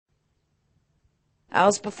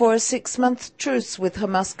Hours before a 6-month truce with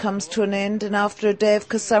Hamas comes to an end and after a day of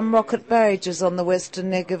Qassam rocket barrages on the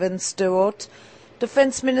western Negev and Sderot,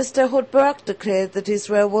 Defense Minister Ehud Barak declared that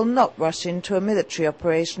Israel will not rush into a military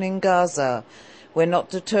operation in Gaza. "We're not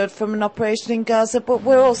deterred from an operation in Gaza, but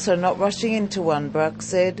we're also not rushing into one," Barak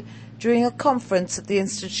said during a conference at the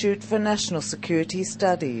Institute for National Security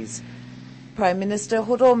Studies. Prime Minister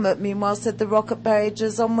Ehud Olmert, meanwhile, said the rocket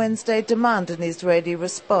barrages on Wednesday demand an Israeli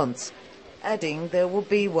response, adding there will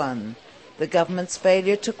be one. The government's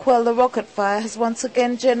failure to quell the rocket fire has once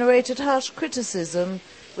again generated harsh criticism,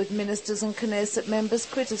 with ministers and Knesset members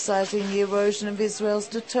criticising the erosion of Israel's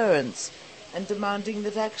deterrence and demanding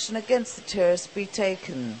that action against the terrorists be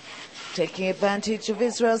taken. Taking advantage of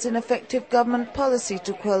Israel's ineffective government policy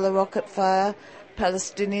to quell the rocket fire,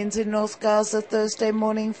 Palestinians in North Gaza Thursday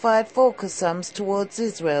morning fired 4 Qassams towards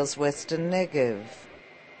Israel's western Negev.